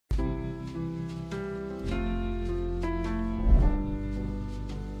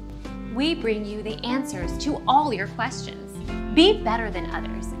we bring you the answers to all your questions. Be better than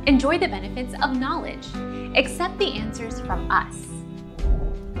others. Enjoy the benefits of knowledge. Accept the answers from us.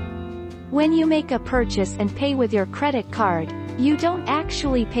 When you make a purchase and pay with your credit card, you don't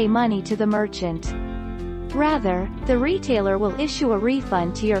actually pay money to the merchant. Rather, the retailer will issue a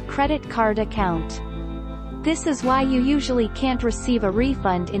refund to your credit card account. This is why you usually can't receive a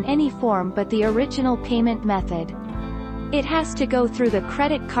refund in any form but the original payment method. It has to go through the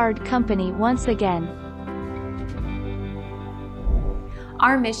credit card company once again.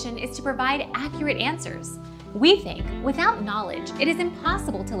 Our mission is to provide accurate answers. We think without knowledge, it is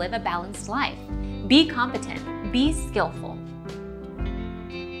impossible to live a balanced life. Be competent, be skillful.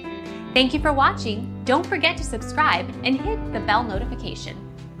 Thank you for watching. Don't forget to subscribe and hit the bell notification.